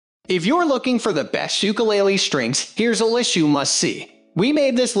If you're looking for the best ukulele strings, here's a list you must see. We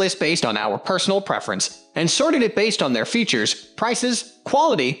made this list based on our personal preference and sorted it based on their features, prices,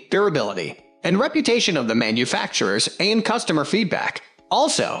 quality, durability, and reputation of the manufacturers and customer feedback.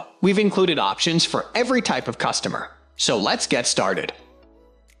 Also, we've included options for every type of customer. So let's get started.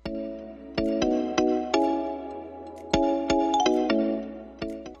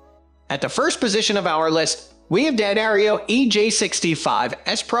 At the first position of our list, we have D'Addario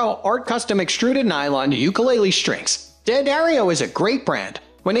EJ65S Pro-Arté Custom Extruded Nylon Ukulele Strings. D'Addario is a great brand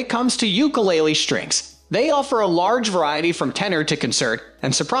when it comes to ukulele strings. They offer a large variety from tenor to concert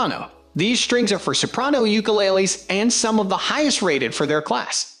and soprano. These strings are for soprano ukuleles and some of the highest rated for their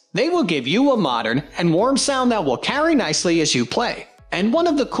class. They will give you a modern and warm sound that will carry nicely as you play. And one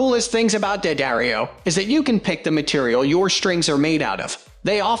of the coolest things about D'Addario is that you can pick the material your strings are made out of.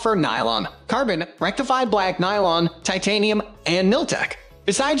 They offer nylon, carbon, rectified black nylon, titanium, and Nylgut.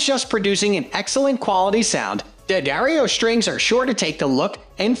 Besides just producing an excellent quality sound, D'Addario strings are sure to take the look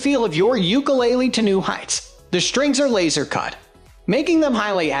and feel of your ukulele to new heights. The strings are laser cut, making them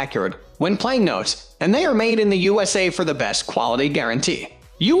highly accurate when playing notes, and they are made in the USA for the best quality guarantee.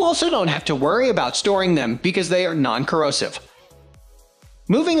 You also don't have to worry about storing them because they are non-corrosive.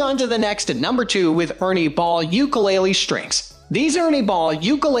 Moving on to the next at number 2 with Ernie Ball Ukulele Strings. These Ernie Ball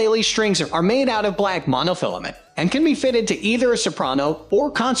ukulele strings are made out of black monofilament and can be fitted to either a soprano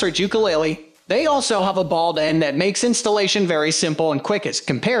or concert ukulele. They also have a balled end that makes installation very simple and quick as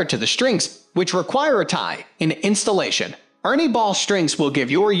compared to the strings, which require a tie in installation. Ernie Ball strings will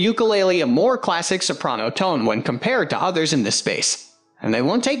give your ukulele a more classic soprano tone when compared to others in this space, and they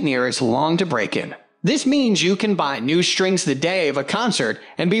won't take near as long to break in. This means you can buy new strings the day of a concert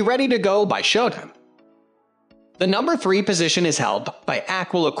and be ready to go by showtime. The number 3 position is held by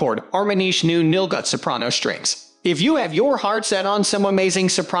Aquila Corde Armoniche new Nylgut soprano strings. If you have your heart set on some amazing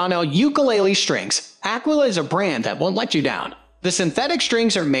soprano ukulele strings, Aquila is a brand that won't let you down. The synthetic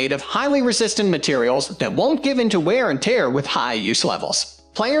strings are made of highly resistant materials that won't give in to wear and tear with high use levels.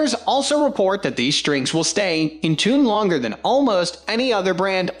 Players also report that these strings will stay in tune longer than almost any other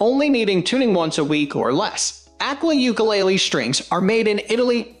brand, only needing tuning once a week or less. Aquila ukulele strings are made in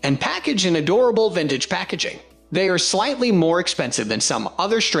Italy and packaged in adorable vintage packaging. They are slightly more expensive than some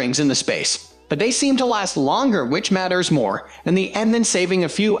other strings in the space, but they seem to last longer, which matters more in the end than saving a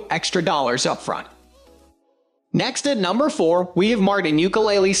few extra dollars up front. Next at number 4, we have Martin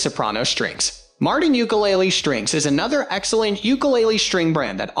Ukulele Soprano Strings. Martin Ukulele Strings is another excellent ukulele string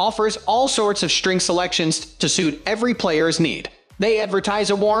brand that offers all sorts of string selections to suit every player's need. They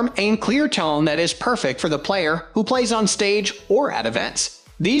advertise a warm and clear tone that is perfect for the player who plays on stage or at events.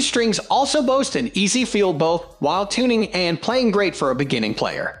 These strings also boast an easy feel both while tuning and playing, great for a beginning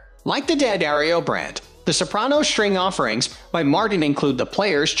player. Like the D'Addario brand, the soprano string offerings by Martin include the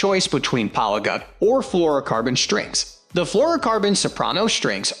player's choice between polygut or fluorocarbon strings. The fluorocarbon soprano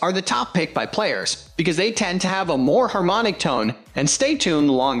strings are the top pick by players because they tend to have a more harmonic tone and stay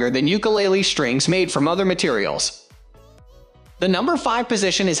tuned longer than ukulele strings made from other materials. The number 5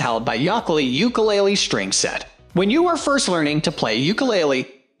 position is held by Yoklili Ukulele String Set. When you are first learning to play ukulele,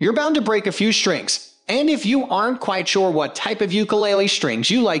 you're bound to break a few strings, and if you aren't quite sure what type of ukulele strings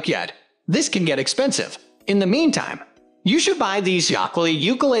you like yet, this can get expensive. In the meantime, you should buy these Yoklili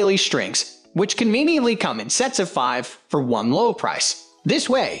ukulele strings, which conveniently come in sets of 5 for one low price. This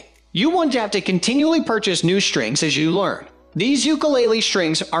way, you won't have to continually purchase new strings as you learn. These ukulele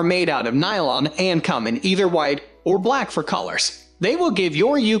strings are made out of nylon and come in either white or black for colors. They will give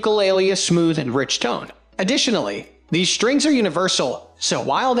your ukulele a smooth and rich tone. Additionally, these strings are universal, so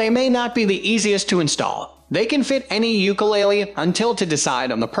while they may not be the easiest to install, they can fit any ukulele until to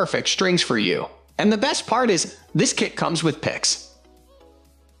decide on the perfect strings for you. And the best part is, this kit comes with picks.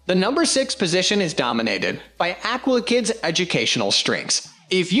 The number 6 position is dominated by Aquila Kids Educational Strings.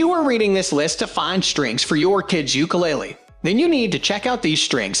 If you are reading this list to find strings for your kid's ukulele, then you need to check out these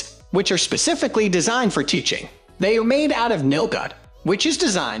strings, which are specifically designed for teaching. They are made out of Nylgut, which is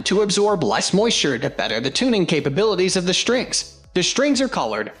designed to absorb less moisture to better the tuning capabilities of the strings. The strings are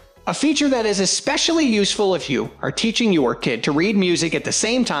colored, a feature that is especially useful if you are teaching your kid to read music at the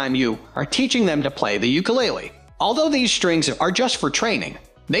same time you are teaching them to play the ukulele. Although these strings are just for training,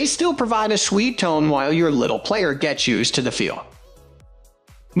 they still provide a sweet tone while your little player gets used to the feel.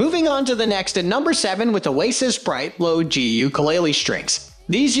 Moving on to the next at number 7 with Oasis Bright Low G Ukulele Strings.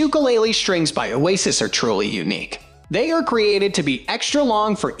 These ukulele strings by Oasis are truly unique. They are created to be extra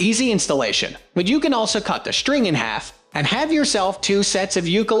long for easy installation, but you can also cut the string in half and have yourself 2 sets of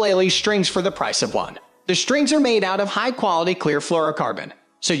ukulele strings for the price of one. The strings are made out of high-quality clear fluorocarbon,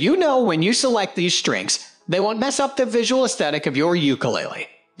 so you know when you select these strings, they won't mess up the visual aesthetic of your ukulele.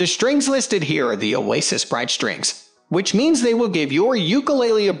 The strings listed here are the Oasis Bright strings, which means they will give your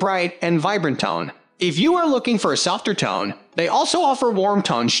ukulele a bright and vibrant tone. If you are looking for a softer tone, they also offer warm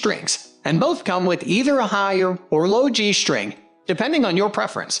tone strings, and both come with either a higher or low G string, depending on your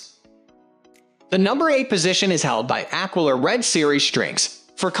preference. The number 8 position is held by Aquila Red Series strings,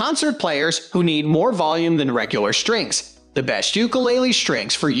 for concert players who need more volume than regular strings. The best ukulele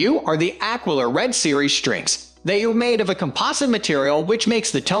strings for you are the Aquila Red Series strings. They are made of a composite material which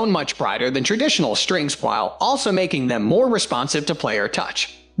makes the tone much brighter than traditional strings while also making them more responsive to player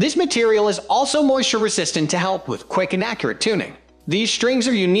touch. This material is also moisture resistant to help with quick and accurate tuning. These strings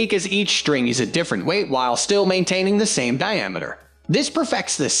are unique as each string is a different weight while still maintaining the same diameter. This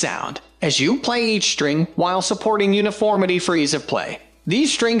perfects the sound as you play each string while supporting uniformity for ease of play.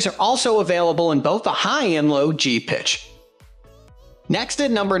 These strings are also available in both a high and low G pitch. Next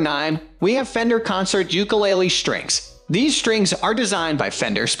at number 9, we have Fender Concert Ukulele Strings. These strings are designed by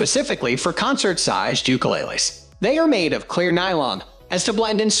Fender specifically for concert-sized ukuleles. They are made of clear nylon, as to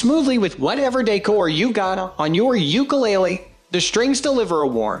blend in smoothly with whatever decor you got on your ukulele. The strings deliver a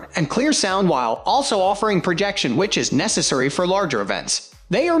warm and clear sound while also offering projection, which is necessary for larger events.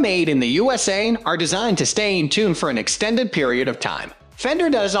 They are made in the USA and are designed to stay in tune for an extended period of time.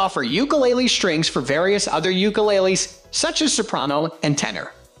 Fender does offer ukulele strings for various other ukuleles, such as soprano and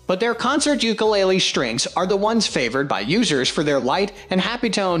tenor, but their concert ukulele strings are the ones favored by users for their light and happy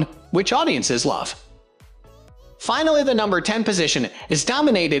tone, which audiences love. Finally, the number 10 position is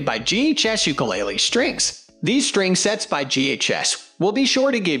dominated by GHS Ukulele Strings. These string sets by GHS will be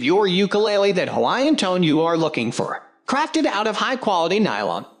sure to give your ukulele that Hawaiian tone you are looking for. Crafted out of high-quality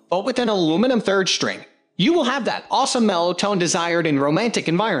nylon, but with an aluminum third string, you will have that awesome mellow tone desired in romantic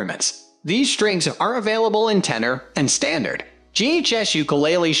environments. These strings are available in tenor and standard. GHS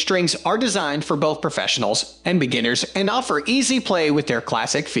ukulele strings are designed for both professionals and beginners and offer easy play with their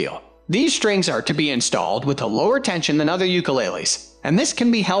classic feel. These strings are to be installed with a lower tension than other ukuleles, and this can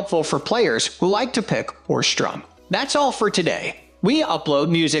be helpful for players who like to pick or strum. That's all for today. We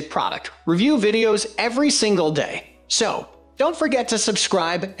upload music product review videos every single day, so don't forget to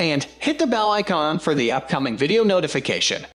subscribe and hit the bell icon for the upcoming video notification.